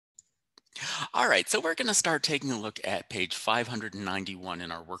All right, so we're going to start taking a look at page 591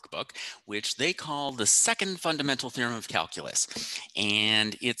 in our workbook, which they call the second fundamental theorem of calculus.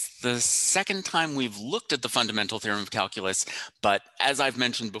 And it's the second time we've looked at the fundamental theorem of calculus, but as I've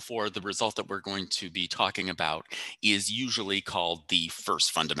mentioned before, the result that we're going to be talking about is usually called the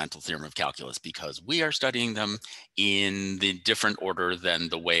first fundamental theorem of calculus because we are studying them in the different order than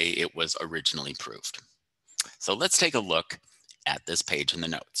the way it was originally proved. So let's take a look at this page in the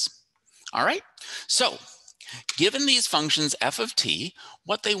notes. All right, so given these functions f of t,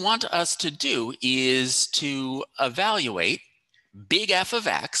 what they want us to do is to evaluate big F of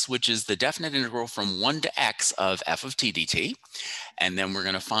x, which is the definite integral from 1 to x of f of t dt. And then we're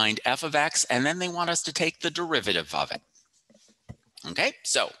going to find f of x, and then they want us to take the derivative of it. Okay,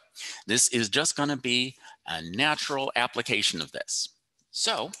 so this is just going to be a natural application of this.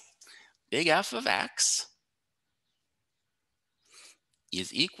 So big F of x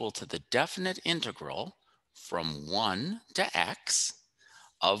is equal to the definite integral from 1 to x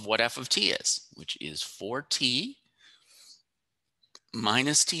of what f of t is, which is 4t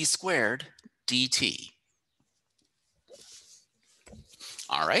minus t squared dt.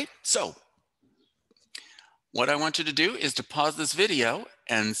 All right, so what I want you to do is to pause this video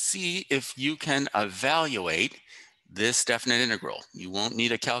and see if you can evaluate this definite integral. You won't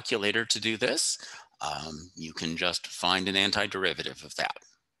need a calculator to do this. You can just find an antiderivative of that.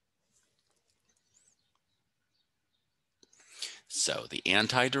 So the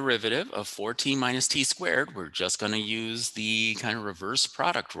antiderivative of 4t minus t squared, we're just going to use the kind of reverse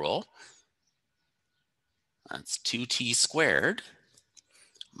product rule. That's 2t squared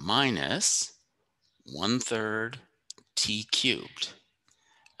minus 1/3 t cubed.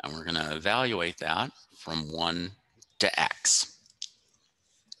 And we're going to evaluate that from 1 to x.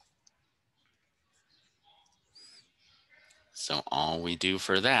 So all we do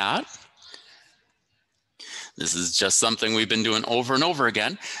for that, this is just something we've been doing over and over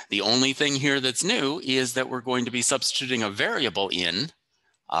again. The only thing here that's new is that we're going to be substituting a variable in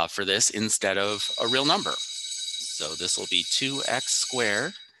for this instead of a real number. So this will be 2x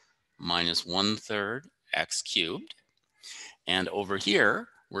squared minus 1/3 x cubed. And over here,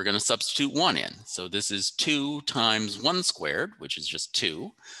 we're going to substitute 1 in. So this is 2 times 1 squared, which is just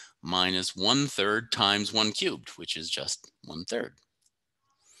 2, minus 1/3 times 1 cubed, which is just 1/3.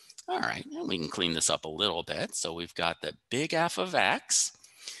 All right, and we can clean this up a little bit. So we've got that big F of x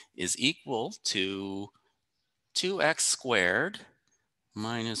is equal to 2x squared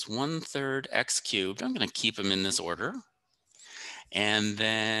minus 1/3 x cubed. I'm going to keep them in this order. And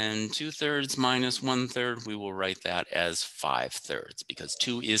then 2/3 minus 1/3, we will write that as 5/3 because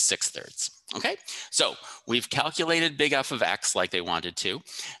 2 is 6/3. Okay, so we've calculated big F of x like they wanted to.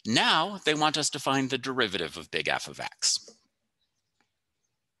 Now they want us to find the derivative of big F of x.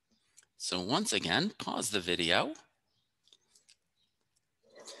 So once again, pause the video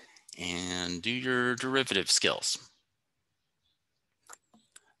and do your derivative skills.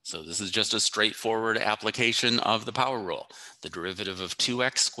 So this is just a straightforward application of the power rule. The derivative of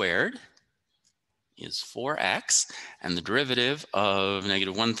 2x squared is 4x, and the derivative of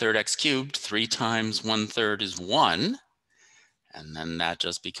negative 1/3 x cubed, 3 times 1/3 is 1. And then that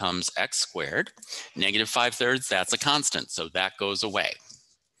just becomes x squared. Negative 5/3, that's a constant, so that goes away.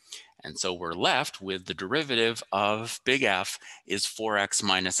 And so we're left with the derivative of big F is 4x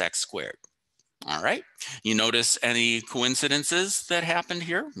minus x squared. All right, you notice any coincidences that happened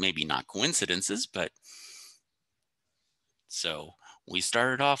here? Maybe not coincidences, but so we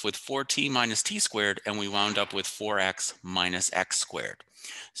started off with 4t minus t squared and we wound up with 4x minus x squared.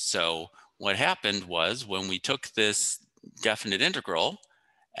 So what happened was when we took this definite integral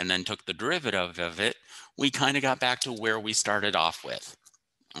and then took the derivative of it, we kind of got back to where we started off with.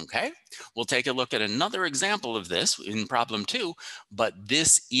 Okay, we'll take a look at another example of this in problem 2, but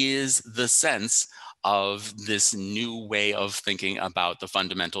this is the sense of this new way of thinking about the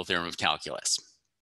fundamental theorem of calculus.